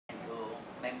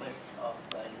members of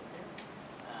Lincoln.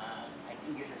 I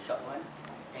think this is a short one.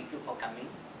 Thank you for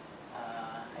coming.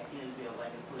 I think it will be a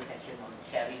wonderful session on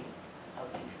sharing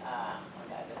how things are on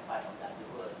the other part of the other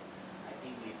world. I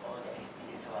think with all the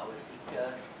experience of our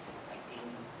speakers, I think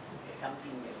there's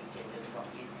something that we can learn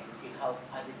from it and see how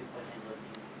other people handle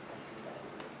things in the other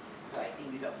world. So I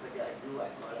think without further ado, I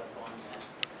call upon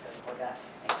Mr. Poddar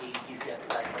and he gives you a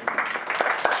platform.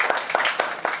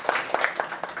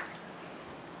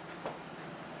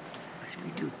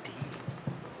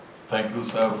 Thank you,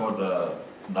 sir, for the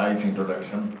nice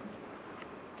introduction.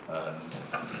 And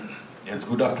yes,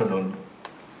 good afternoon,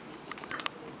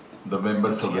 the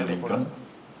members of the Lincoln.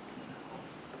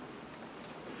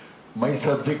 My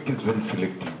subject is very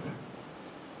selective.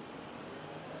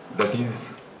 That is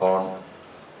on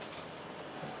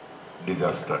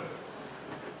disaster.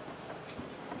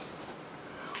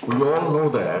 We all know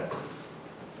that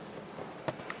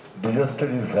disaster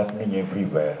is happening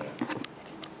everywhere.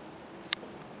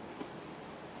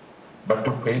 But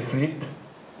to face it,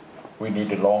 we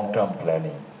need a long-term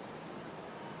planning.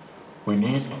 We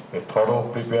need a thorough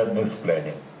preparedness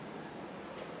planning.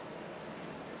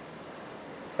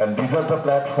 And these are the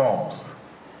platforms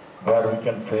where we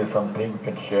can say something, we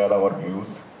can share our views.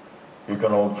 You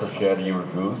can also share your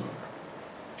views.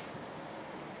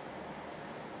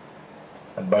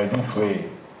 And by this way,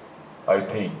 I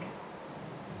think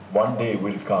one day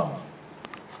will come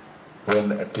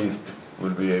when at least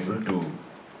we'll be able to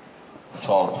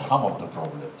solve some of the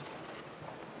problems.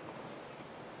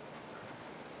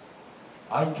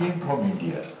 I came from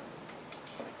India,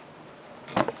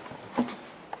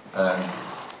 and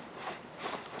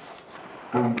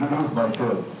to introduce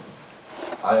myself,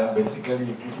 I am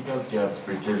basically a critical care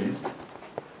specialist.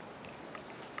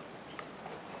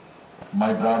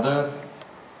 My brother,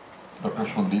 Dr.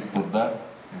 Poddar,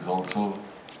 is also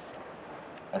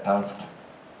attached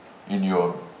in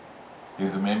your. He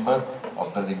is a member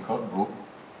of the Lincoln group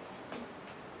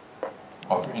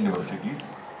of universities.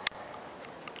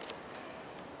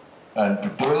 And to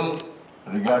tell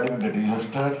regarding the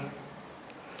disaster,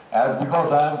 as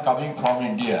because I am coming from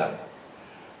India,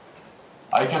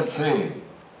 I can say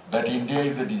that India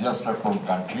is a disaster-prone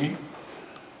country,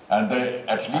 and that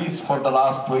at least for the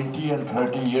last 20 and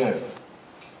 30 years,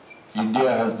 India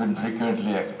has been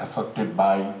frequently affected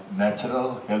by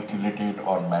natural, health-related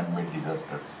or man-made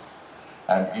disasters.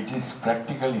 And it is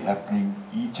practically happening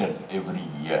each and every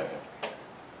year.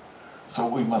 So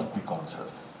we must be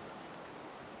conscious.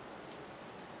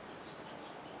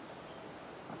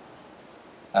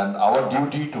 And our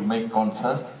duty to make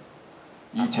conscious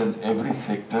each and every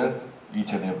sector,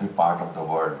 each and every part of the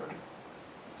world.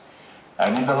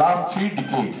 And in the last 3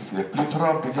 decades, a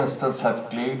plethora of disasters have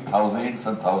claimed thousands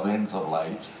and thousands of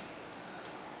lives.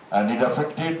 And it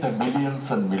affected the millions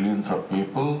and millions of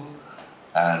people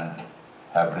and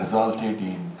have resulted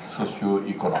in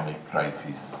socio-economic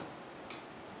crisis.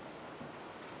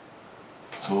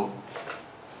 So,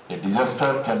 a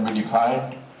disaster can be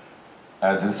defined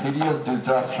as a serious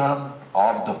disruption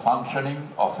of the functioning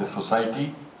of a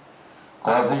society,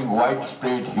 causing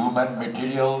widespread human,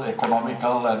 material,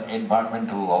 economical and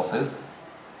environmental losses,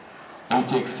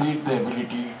 which exceed the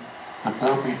ability to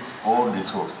cope its own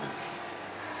resources.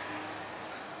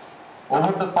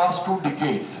 Over the past 2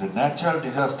 decades, natural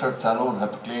disasters alone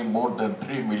have claimed more than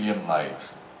 3 million lives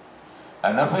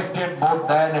and affected more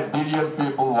than 1 billion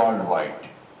people worldwide.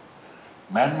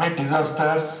 Man-made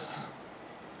disasters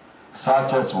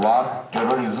such as war,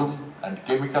 terrorism, and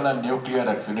chemical and nuclear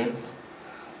accidents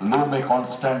loom a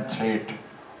constant threat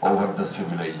over the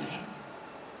civilization.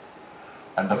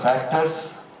 And the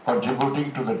factors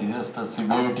contributing to the disaster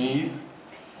severity is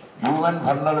human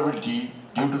vulnerability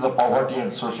due to the poverty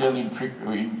and social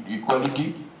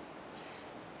inequality.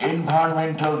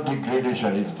 Environmental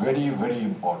degradation is very, very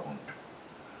important.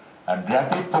 And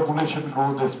rapid population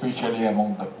growth, especially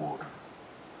among the poor.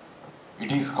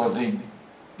 It is causing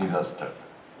disaster.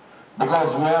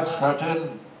 Because we have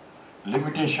certain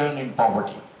limitation in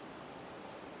poverty.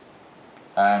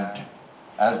 And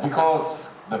because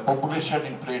the population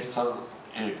inflates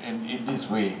in this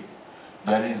way,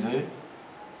 there is a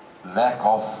lack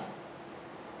of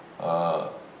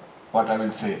what I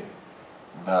will say,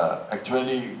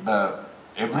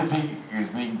 everything is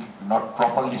being not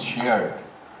properly shared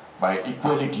by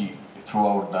equality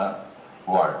throughout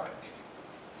the world.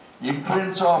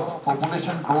 Influence of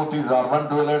population growth is urban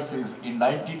dwellers is in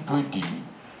 1920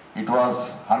 it was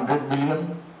 100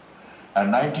 million,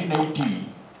 and 1980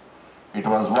 it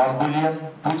was 1 billion,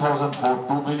 2004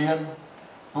 2 billion,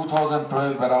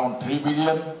 2012 around 3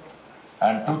 billion,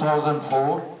 and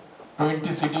 2004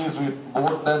 20 cities with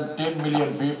more than 10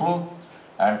 million people,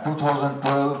 and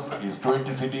 2012 is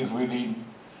 20 cities within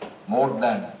more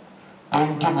than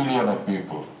 20 million of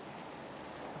people.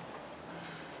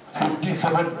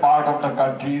 57 part of the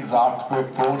country is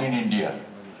earthquake prone in India,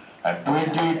 and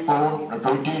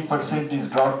 28%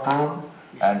 is drought prone,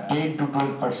 and 10 to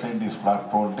 12% is flood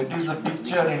prone. That is the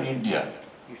picture in India.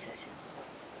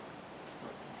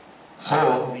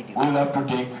 So we'll have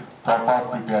to take proper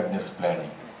preparedness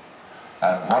planning.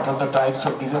 And what are the types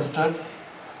of disaster?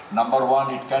 Number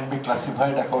one, it can be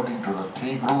classified according to the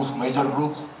three groups, major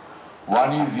groups.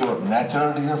 One is your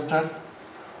natural disaster.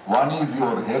 One is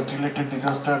your health-related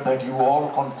disaster that you all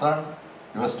concerned.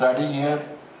 You are studying here.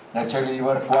 Naturally, you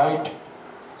are quite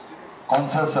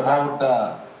conscious about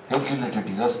the health-related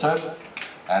disaster.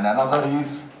 And another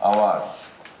is our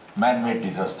man-made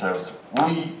disasters.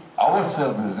 We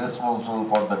ourselves is responsible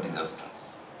for the disaster.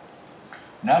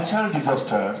 Natural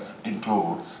disasters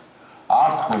includes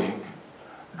earthquake,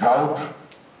 drought,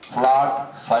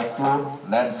 flood, cyclone,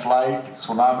 landslide,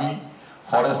 tsunami,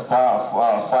 forest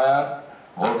fire,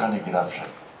 volcanic eruption.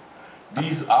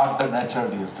 These are the natural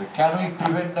disasters. Can we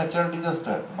prevent natural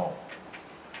disaster? No.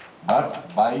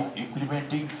 But by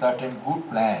implementing certain good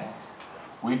plans,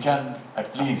 we can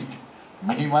at least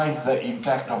minimize the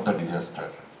impact of the disaster.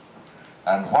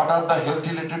 And what are the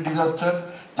health-related disasters?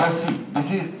 Just see,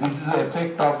 this is the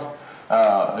effect of,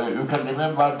 you can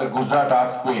remember the Gujarat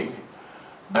earthquake.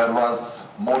 There was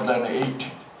more than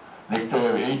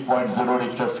 8.0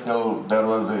 Richter scale, there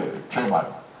was a tremor.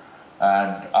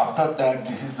 And after that,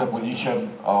 this is the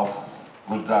position of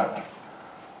Gujarat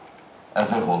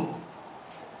as a whole.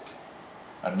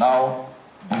 And now,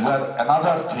 these are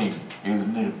another thing, is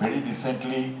very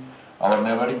recently, our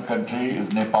neighboring country,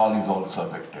 is Nepal, is also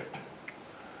affected.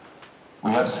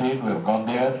 We have seen, we have gone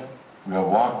there, we have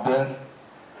worked there.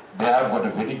 They have got a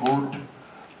very good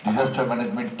disaster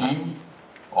management team,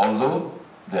 although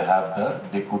they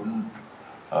couldn't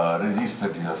resist the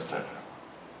disaster.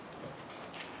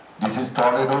 This is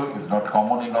tornado, is not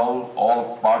common in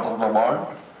all parts of the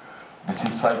world. This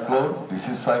is cyclone, this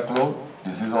is cyclone,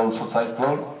 this is also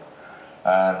cyclone,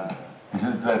 and this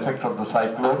is the effect of the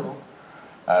cyclone,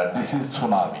 and this is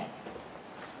tsunami.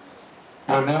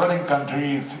 Your neighboring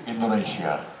country is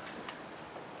Indonesia,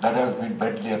 that has been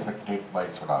badly affected by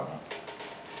tsunami.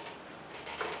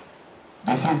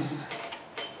 This is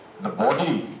the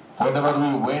body. Whenever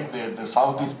we went there, the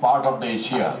southeast part of the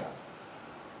Asia,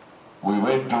 we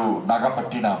went to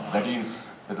Nagapattinam, that is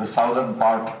the southern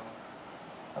part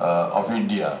of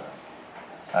India,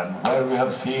 and where we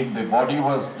have seen the body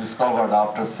was discovered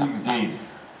after 6 days,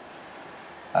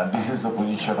 and this is the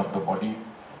position of the body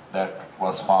that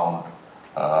was found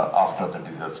after the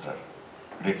disaster,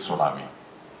 great tsunami.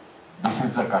 This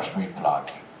is the Kashmir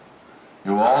flood.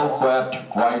 You all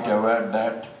quite aware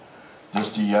that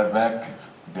just a year back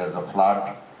there's a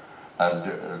flood, as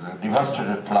the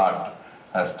devastated flood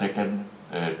has taken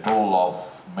a toll of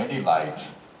many lives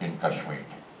in Kashmir.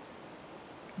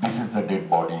 This is the dead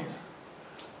bodies.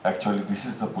 Actually, this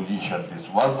is the position, this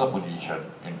was the position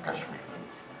in Kashmir.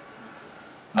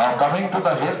 Now coming to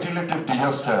the health-related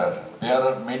disaster, there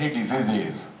are many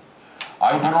diseases.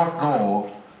 I do not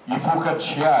know if you can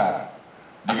share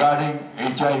regarding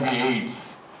HIV/AIDS.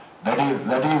 That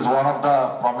is one of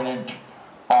the prominent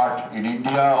part in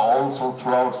India, also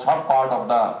throughout some part of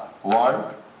the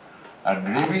world.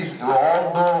 And rabies,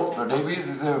 although the rabies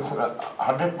is a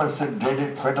 100%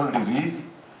 dreaded fatal disease,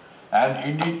 and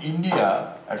in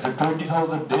India, it's a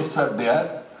 20,000 deaths are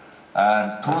there,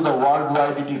 and through the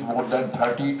worldwide it is more than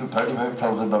 30 to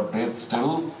 35,000 of deaths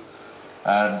still.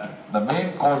 And the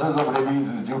main causes of rabies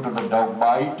is due to the dog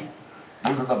bite,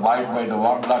 due to the bite by the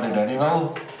warm-blooded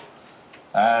animal,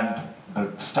 and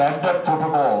the standard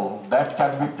protocol that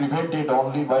can be prevented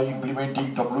only by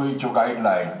implementing WHO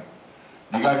guideline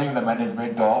regarding the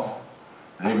management of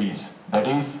rabies. That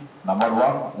is, number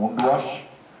one, wound wash.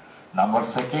 Number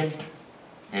second,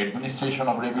 administration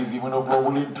of rabies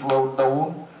immunoglobulin throughout the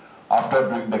wound after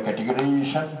doing the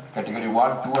categorization, category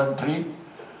 1, 2 and 3,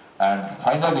 and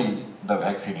finally the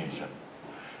vaccination.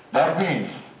 That means,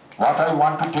 what I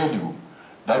want to tell you,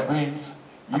 that means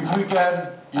if we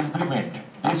can implement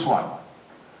this one,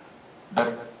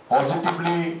 that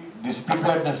positively this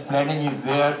preparedness planning is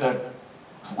there, that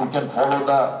we can follow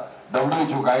the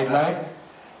WHO guideline,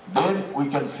 then we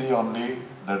can see only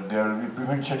that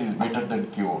prevention is better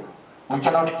than cure. We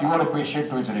cannot cure a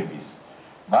patient with rabies,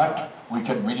 but we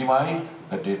can minimize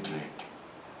the death rate.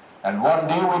 And one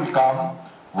day will come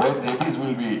when rabies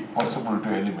will be possible to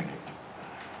eliminate.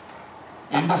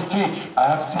 In the streets, I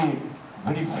have seen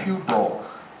very few dogs.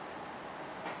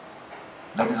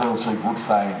 That is also a good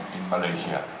sign in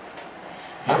Malaysia.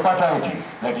 Hepatitis,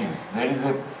 that is, there is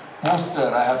a poster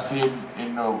I have seen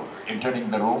in entering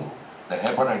the room, the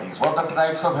hepatitis. What are the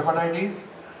types of hepatitis?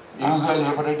 Usual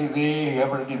hepatitis A,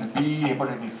 hepatitis B,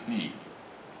 hepatitis C.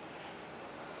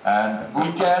 And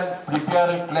we can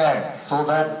prepare a plan so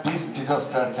that this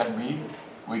disaster can be,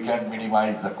 we can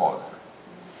minimize the cause.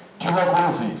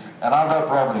 Tuberculosis, another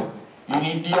problem. In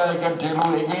India, I can tell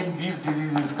you again, this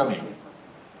disease is coming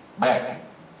back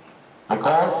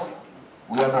because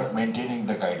we are not maintaining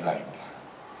the guidelines.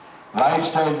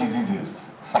 Lifestyle diseases,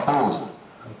 suppose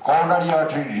coronary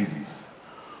artery disease,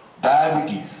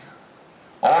 diabetes,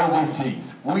 all these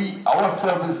things. We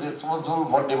ourselves is responsible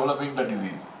for developing the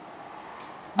disease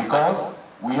because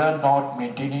we are not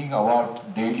maintaining our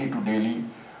daily to daily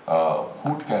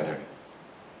food calorie.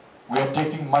 We are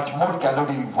taking much more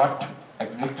calorie what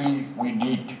exactly we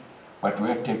need, but we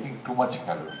are taking too much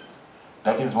calories.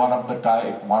 That is one of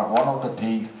the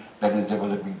things that is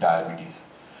developing diabetes.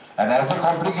 And as a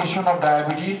complication of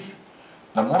diabetes,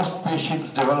 the most patients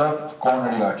develop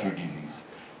coronary artery disease,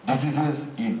 diseases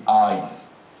in eyes,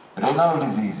 renal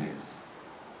diseases,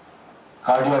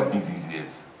 cardiac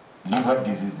diseases, liver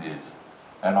diseases,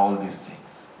 and all these things.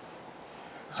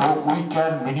 So we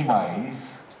can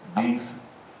minimize this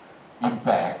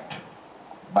impact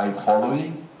by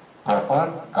following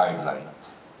proper guidelines.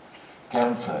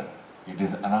 Cancer, it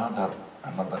is another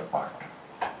part.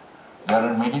 There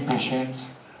are many patients,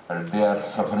 they are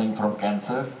suffering from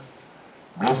cancer,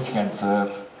 breast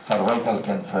cancer, cervical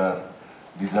cancer,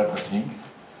 these are the things.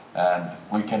 And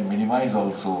we can minimize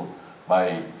also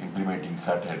by implementing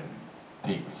certain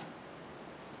things.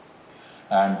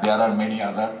 And there are many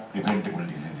other preventable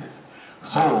diseases.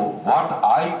 So what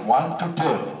I want to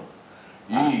tell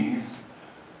is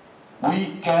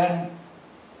we can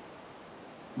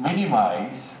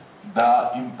minimize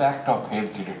the impact of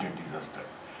health-related disaster.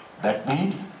 That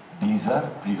means these are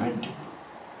preventable.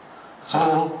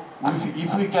 So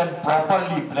if we can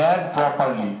properly plan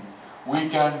properly, we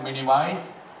can minimize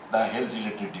the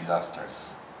health-related disasters.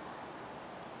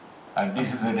 And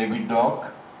this is a rabid dog.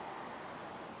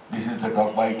 This is the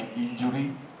dog bite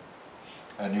injury.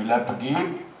 And you will have to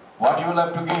give, what you will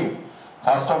have to give?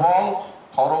 First of all,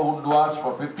 thorough wound wash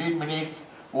for 15 minutes,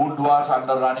 wound wash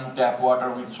under running tap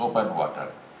water with soap and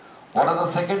water. What are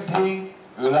the second thing?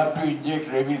 You will have to inject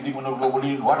rabies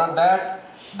immunoglobulin. What are that?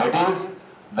 That is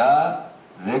the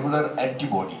regular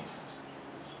antibodies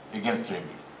against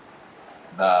rabies.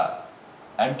 The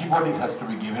antibodies has to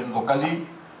be given locally.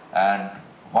 And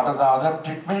what are the other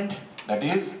treatment? That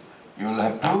is, you will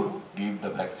have to give the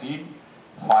vaccine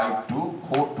 4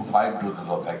 to 5 doses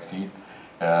of vaccine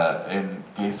in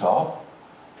case of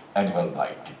animal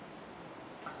bite.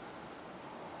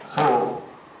 So,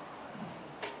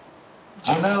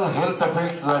 general health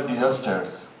effects of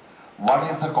disasters. One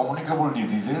is the communicable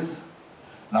diseases.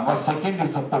 Number second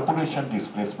is the population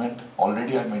displacement,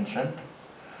 already I mentioned.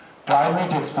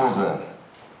 Climate exposure,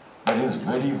 that is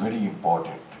very, very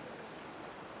important.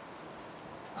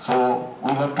 So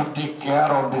we have to take care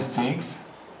of these things.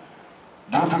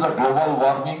 Due to the global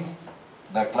warming,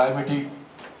 the climatic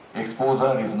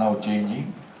exposure is now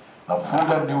changing. Now food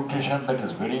and nutrition, that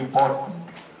is very important.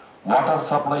 Water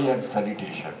supply and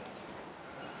sanitation.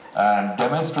 And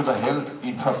damage to the health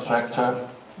infrastructure,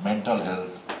 mental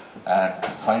health. And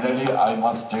finally, I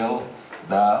must tell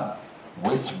the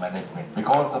waste management,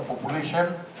 because the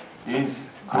population is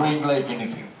growing like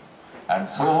anything. And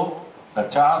so the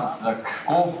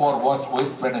scope for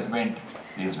waste management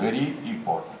is very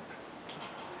important.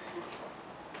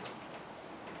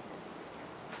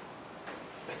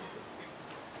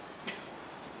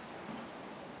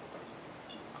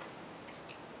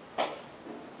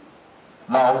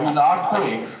 Now in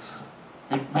earthquakes,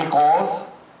 it may cause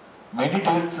many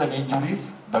deaths and injuries.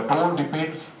 The toll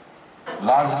depends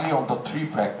largely on the 3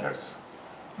 factors.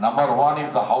 Number 1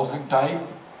 is the housing type.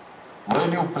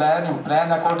 When you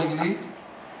plan accordingly.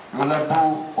 You will have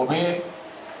to obey,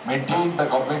 maintain the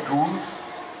government rules,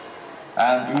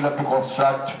 and you will have to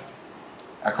construct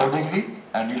accordingly,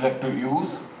 and you will have to use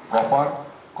proper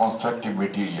construction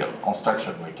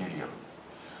material.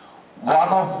 One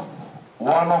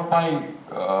of my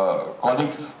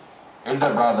colleagues'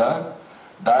 elder brother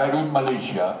died in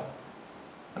Malaysia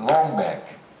long back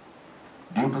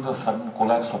due to the sudden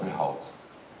collapse of a house.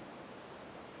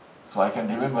 So I can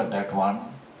remember that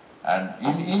one. And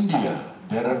in India,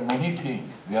 there are many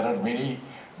things. There are many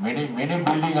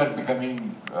buildings are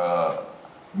becoming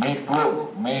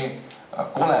may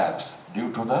collapse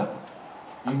due to the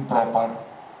improper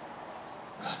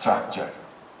structure.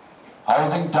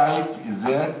 Housing type is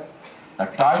there. The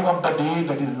time of the day,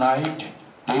 that is night,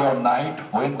 day or night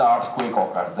when the earthquake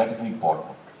occurs. That is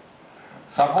important.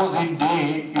 Suppose in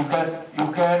day you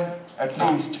can at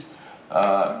least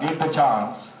get the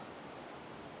chance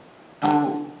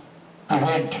to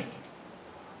prevent.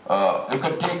 You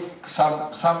can take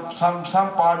some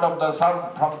part of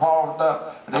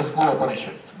the rescue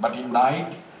operations, but in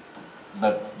night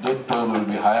the death toll will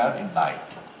be higher in night.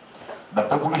 The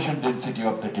population density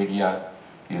of that area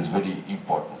is very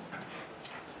important.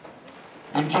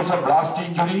 In case of blast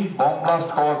injury, bomb blast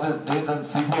causes death and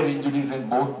severe injuries in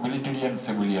both military and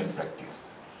civilian practice.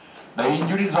 The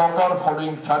injuries occur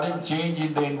following sudden change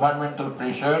in the environmental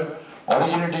pressure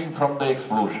originating from the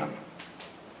explosion.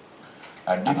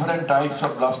 And different types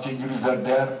of blast injuries are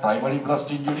there. Primary blast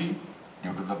injury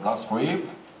due to the blast wave,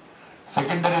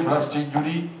 secondary blast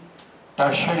injury,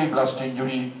 tertiary blast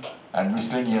injury, and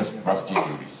miscellaneous blast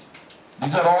injuries.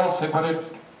 These are all separate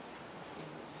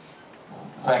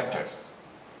factors.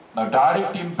 Now,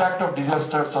 direct impact of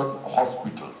disasters on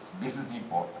hospitals. This is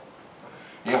important.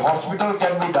 A hospital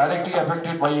can be directly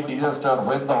affected by a disaster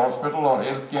when the hospital or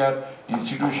healthcare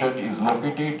institution is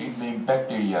located in the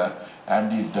impact area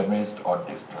and is damaged or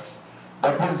destroyed.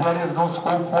 That means there is no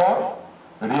scope for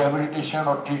rehabilitation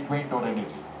or treatment or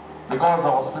anything because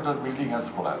the hospital building has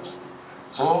collapsed.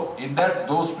 So in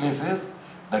those places,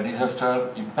 the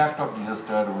disaster, impact of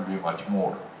disaster will be much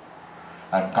more.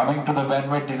 And coming to the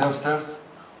man-made disasters,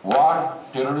 war,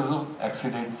 terrorism,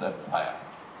 accidents and fire.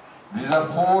 These are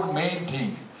four main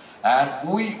things, and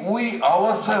we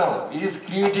ourselves is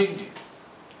creating this.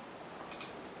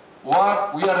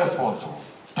 War, we are responsible.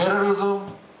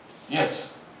 Terrorism, yes,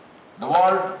 the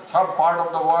world, some part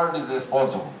of the world is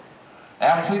responsible.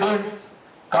 Accidents,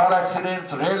 car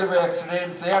accidents, railway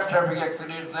accidents, air traffic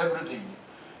accidents, everything,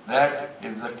 that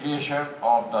is the creation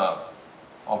of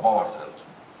ourselves.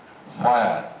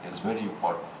 Fire is very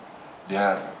important.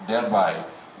 Thereby,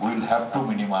 we will have to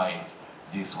minimize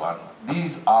this one.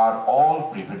 These are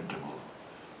all preventable.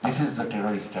 This is the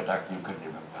terrorist attack, you can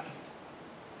remember.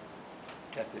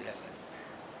 That will happen.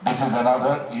 This is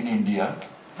another in India.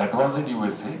 That was in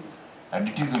USA, and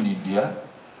it is in India.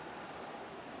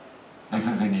 This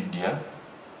is in India.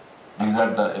 These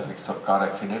are the effects of car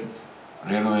accidents,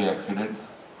 railway accidents,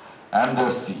 and the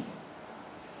sea.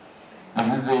 This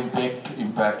is the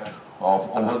impact of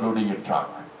overloading a truck.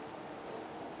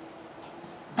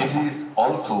 This is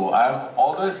also, I am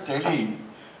always telling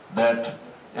that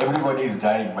everybody is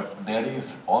dying, but there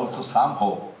is also some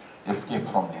hope, escape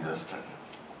from disaster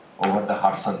over the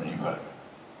Hudson River.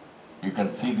 You can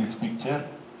see this picture,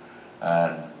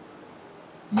 and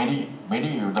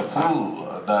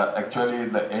actually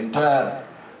the entire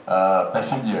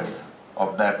passengers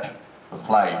of that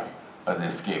flight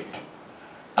has escaped.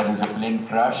 That is a plane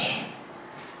crash.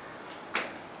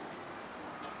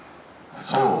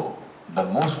 So, the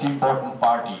most important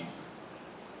part is,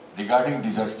 regarding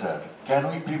disaster, can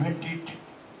we prevent it?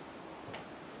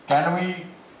 Can we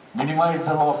minimize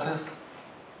the losses?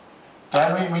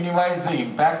 Can we minimize the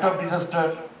impact of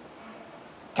disaster?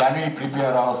 Can we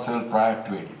prepare ourselves prior to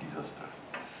any disaster?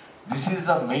 This is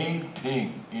the main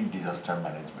thing in disaster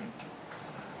management.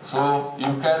 So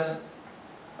you can,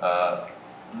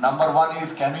 number one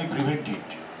is, can we prevent it?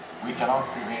 We cannot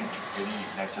prevent any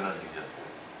natural disaster.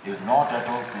 It is not at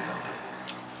all preventable.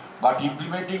 But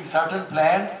implementing certain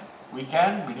plans, we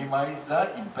can minimize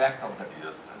the impact of the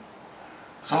disaster.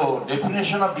 So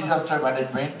definition of disaster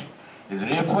management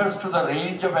refers to the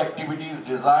range of activities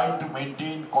designed to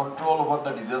maintain control over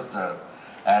the disaster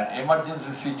and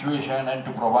emergency situation and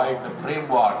to provide the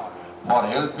framework for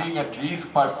helping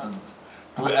at-risk persons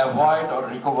to avoid or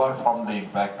recover from the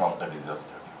impact of the disaster.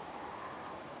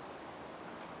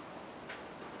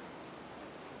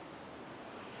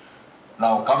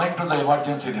 Now coming to the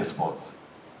emergency response.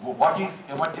 What is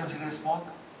emergency response?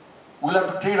 We will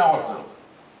have to train ourselves.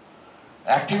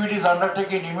 Activities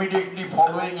undertaken immediately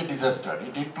following a disaster.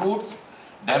 It includes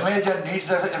damage and needs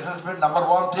assessment, number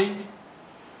one thing,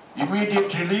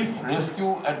 immediate relief,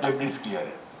 rescue and debris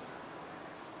clearance.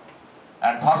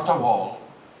 And first of all,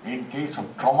 in case of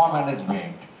trauma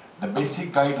management, the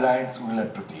basic guidelines we will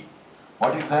have to take.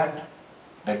 What is that?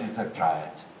 That is the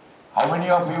triage. How many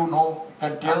of you know,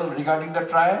 can tell regarding the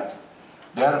triage?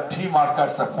 There are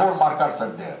four markers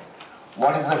are there.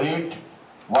 One is the red,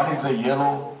 one is the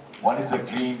yellow, one is the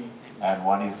green, and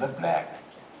one is the black.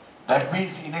 That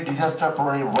means in a disaster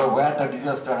where the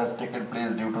disaster has taken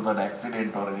place due to an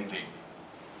accident or anything,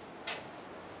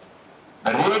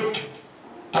 the red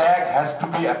tag has to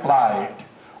be applied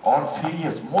on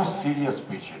most serious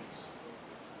patients.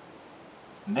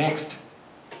 Next,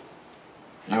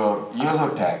 your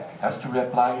yellow tag has to be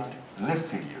applied less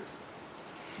serious.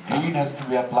 Green has to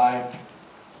be applied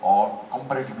on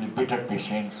comparatively better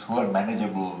patients who are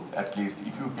manageable. At least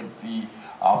if you can see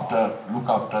look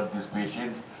after these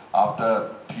patients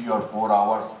after 3 or 4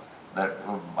 hours, that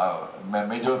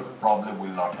major problem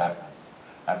will not happen.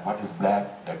 And what is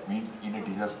black? That means in a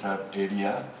disaster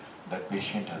area, that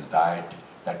patient has died.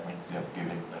 That means we have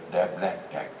given the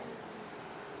black tag.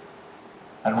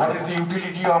 And what is the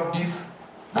utility of this?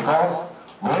 Because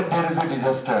when there is a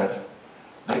disaster,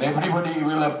 then everybody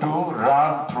will have to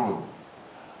run through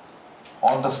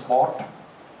on the spot,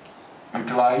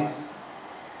 utilize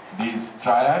these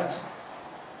triads,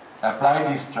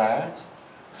 apply these triads,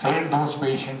 send those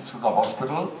patients to the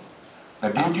hospital. The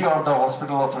duty of the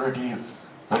hospital authority is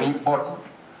very important,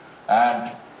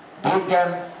 and they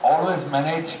can always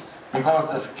manage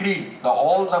because the screen,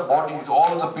 all the bodies,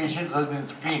 all the patients have been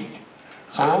screened.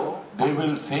 So they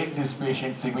will send these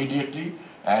patients immediately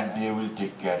and they will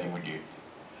take care immediately.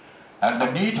 And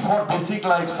the need for basic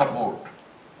life support.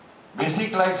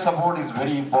 Basic life support is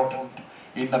very important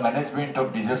in the management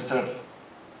of disaster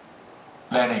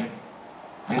planning.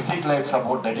 Basic life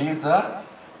support, that is the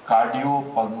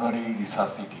cardiopulmonary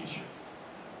resuscitation.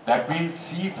 That means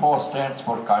C4 stands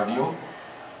for cardio,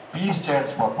 P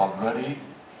stands for pulmonary,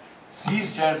 C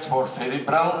stands for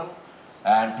cerebral,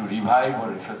 and to revive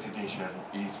or resuscitation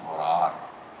is for R.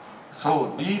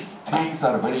 So these things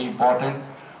are very important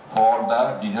for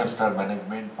the disaster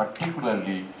management,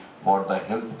 particularly for the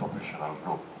health professional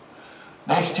group.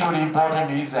 Next, very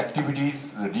important is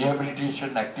activities,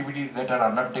 rehabilitation activities that are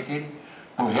undertaken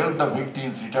to help the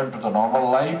victims return to the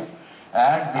normal life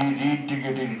and be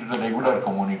reintegrated into the regular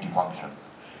community functions.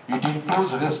 It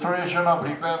includes restoration of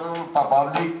repairable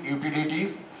public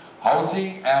utilities,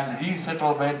 housing and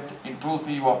resettlement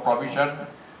inclusive of provision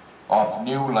of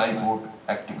new livelihood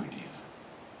activities.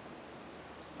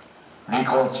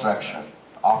 Reconstruction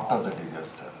after the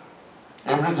disaster.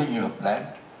 Everything you have planned,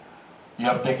 you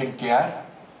have taken care,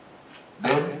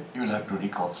 then you will have to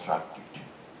reconstruct it.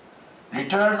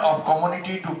 Return of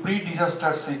community to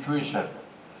pre-disaster situation,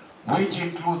 which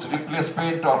includes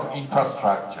replacement of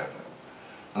infrastructure,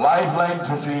 lifeline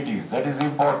facilities, that is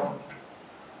important,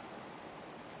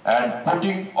 and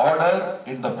putting order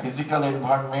in the physical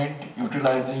environment,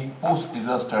 utilizing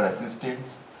post-disaster assistance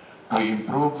to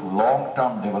improve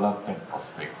long-term development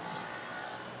prospects.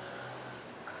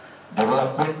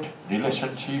 Development,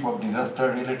 relationship of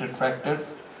disaster-related factors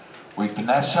with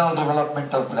national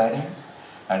developmental planning,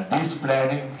 and this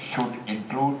planning should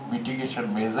include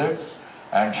mitigation measures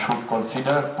and should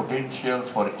consider potentials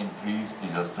for increased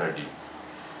disaster risk.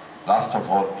 Last of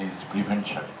all is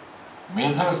prevention.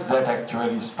 Measures that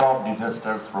actually stop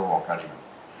disasters from occurring.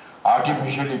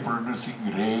 Artificially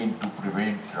producing rain to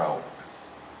prevent drought.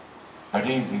 That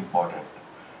is important.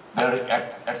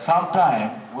 At some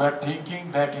time, we are thinking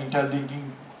that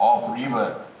interlinking of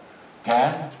river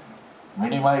can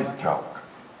minimize drought.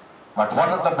 But what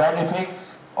are the bad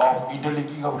effects of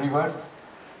interlinking of rivers?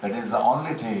 That is the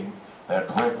only thing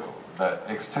that where the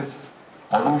excess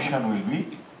pollution will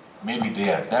be maybe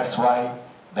there. That's why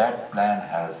that plan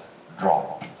has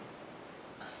dropped.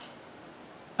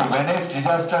 To manage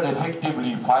disaster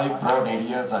effectively, 5 broad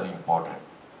areas are important.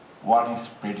 One is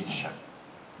prediction.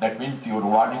 That means your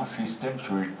warning system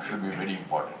should be very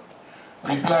important.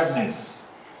 Preparedness.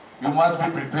 You must be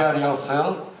prepared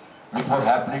yourself before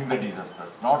happening the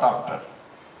disasters, not after.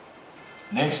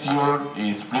 Next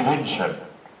is prevention.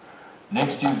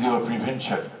 Next is your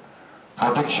prevention.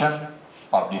 Protection,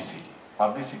 publicity.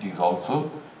 Publicity is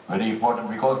also very important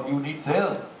because you need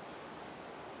help.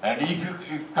 And if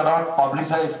you cannot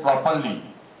publicize properly,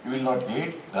 you will not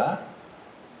get the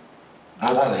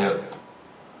global help.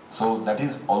 So that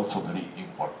is also very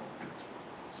important.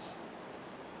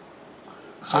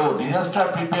 So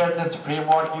disaster preparedness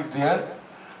framework is there.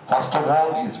 First of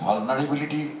all is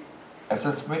vulnerability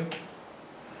assessment,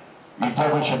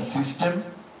 information system,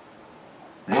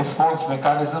 response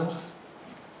mechanisms,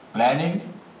 planning,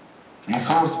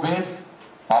 resource base,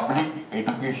 public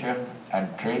education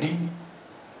and training,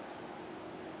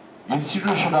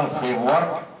 institutional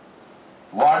framework,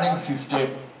 warning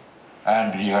system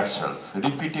and rehearsals,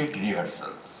 repeated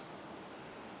rehearsals.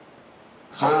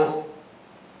 So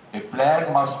a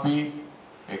plan must be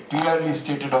a clearly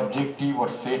stated objective or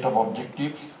set of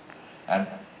objectives and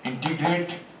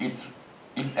integrate its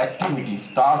in activities,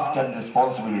 tasks and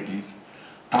responsibilities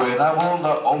to enable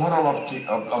the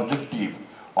overall objective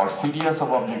or series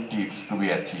of objectives to be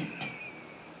achieved.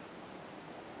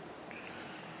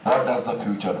 What does the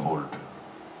future hold?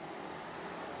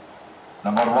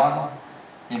 Number one,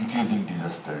 increasing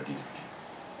disaster risk.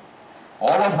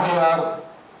 All of we are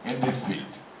in this field.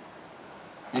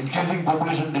 increasing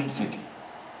population density,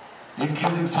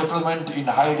 increasing settlement in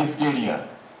high-risk area,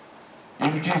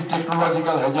 increased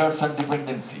technological hazards and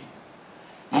dependency,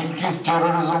 increased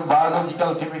terrorism,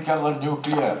 biological, chemical or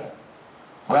nuclear,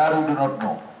 where we do not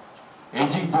know,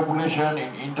 aging population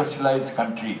in industrialized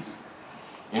countries,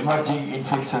 emerging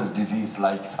infectious disease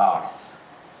like SARS,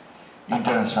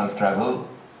 international travel,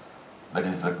 that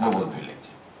is the global village.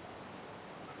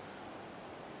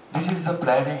 This is the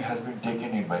planning has been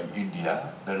taken in by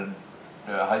India. The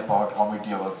high-powered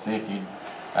committee was set in,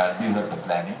 and these are the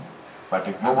planning. But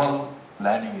the global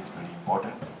planning is very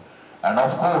important. And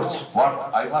of course,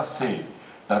 what I must say,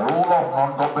 the role of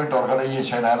non-government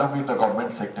organization along with the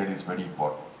government sector is very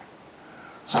important.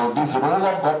 So this role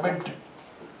of government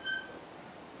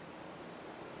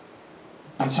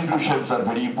institutions are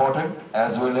very important,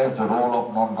 as well as the role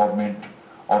of non-government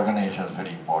organizations very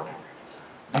important.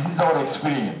 This is our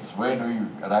experience when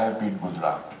we arrived in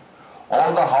Gujarat.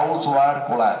 All the houses were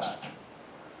collapsed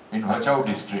in Bhachau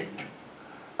district,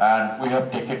 and we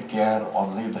have taken care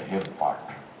only the health part.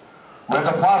 We are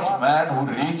the first man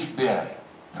who reached there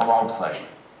from outside.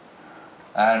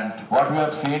 And what we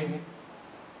have seen,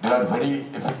 they are very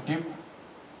effective.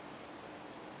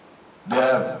 They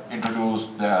have introduced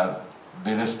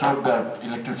they restored their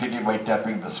electricity by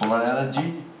tapping the solar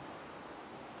energy.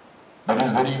 That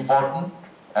is very important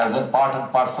as a part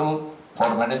and parcel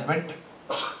for management.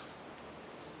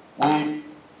 We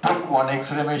took one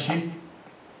X-ray machine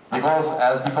because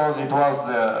it was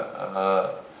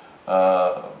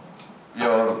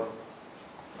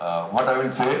what I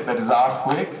will say, that is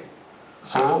earthquake.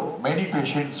 So many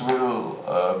patients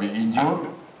will be injured.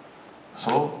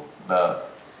 So the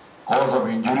cause of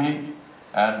injury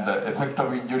and the effect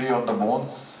of injury on the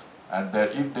bones, and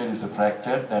that if there is a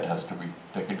fracture, that has to be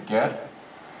taken care.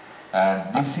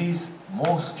 And this is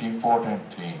most important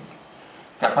thing.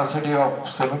 Capacity of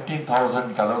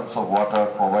 17,000 gallons of water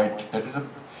provide, that is a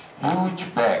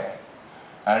huge bag.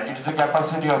 And it is a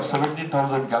capacity of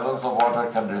 17,000 gallons of water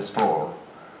can restore,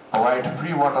 provide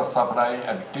free water supply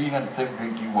and clean and safe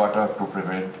drinking water to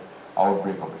prevent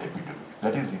outbreak of epidemics.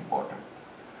 That is important.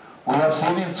 We have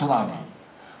seen in tsunami,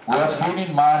 we have seen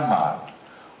in Myanmar,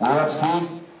 we have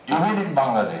seen even in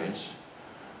Bangladesh,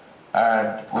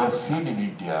 and we have seen in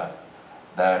India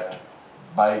that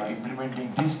by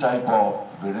implementing this type of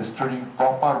restoring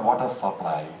proper water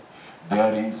supply,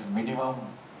 there is minimum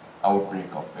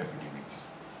outbreak of epidemics.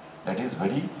 That is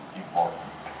very important.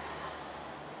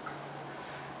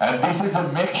 And this is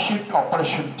a makeshift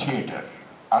operation theatre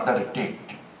under a tent.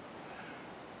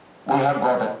 We have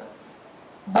got a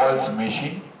Boyle's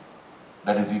machine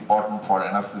that is important for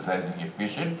anesthetizing a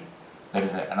patient. That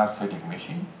is an anesthetic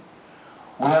machine.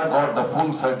 We have got the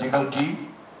full surgical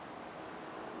team,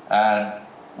 and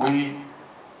we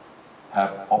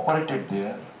have operated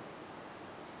there.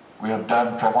 We have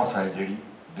done trauma surgery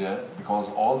there because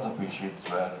all the patients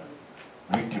were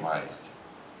victimized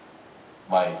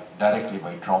directly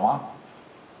by trauma.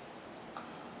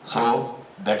 So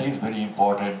that is very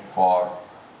important for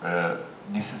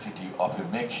necessity of a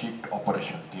makeshift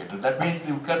operation theatre. That means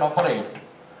you can operate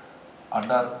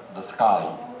under the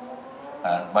sky,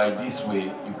 and by this way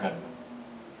you can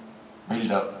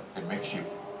build up a makeshift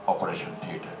operation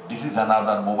theatre. This is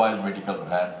another mobile medical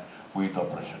van with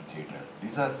operation theatre.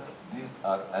 These are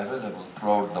available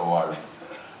throughout the world,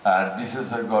 and this has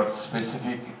got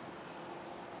specific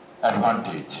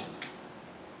advantage.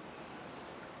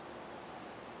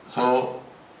 So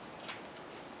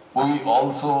we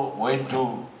also went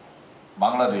to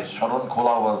Bangladesh. Sharon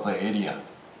Khola was the area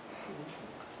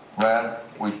where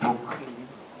we took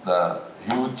the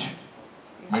huge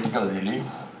medical relief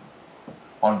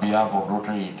on behalf of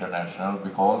Rotary International,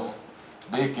 because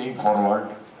they came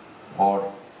forward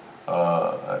for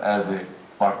as a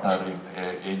partner in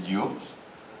NGOs,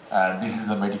 and this is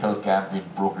a medical camp in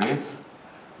progress.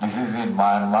 This is in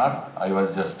Myanmar. I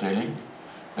was just telling,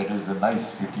 that is a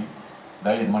nice city,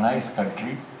 that is a nice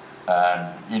country,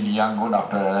 and in Yangon,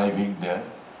 after arriving there,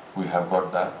 we have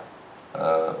got the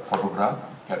photograph,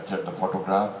 captured the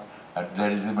photograph, and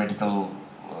there is a medical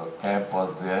camp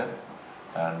was there,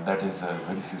 and that is a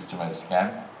very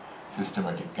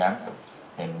systematic camp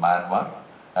in Myanmar.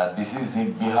 And this is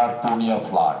in Bihar Purnia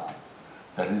flood.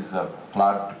 That is a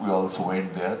flood. We also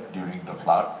went there during the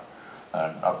flood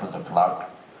and after the flood.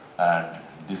 And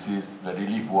this is the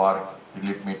relief work,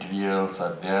 relief materials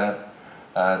are there.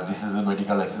 This is the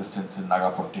medical assistance in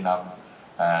Nagapattinam.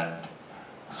 And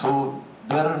so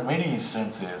there are many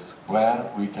instances where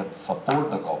we can support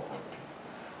the government.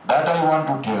 That I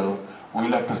want to tell, we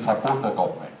will have to support the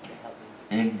government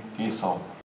in case of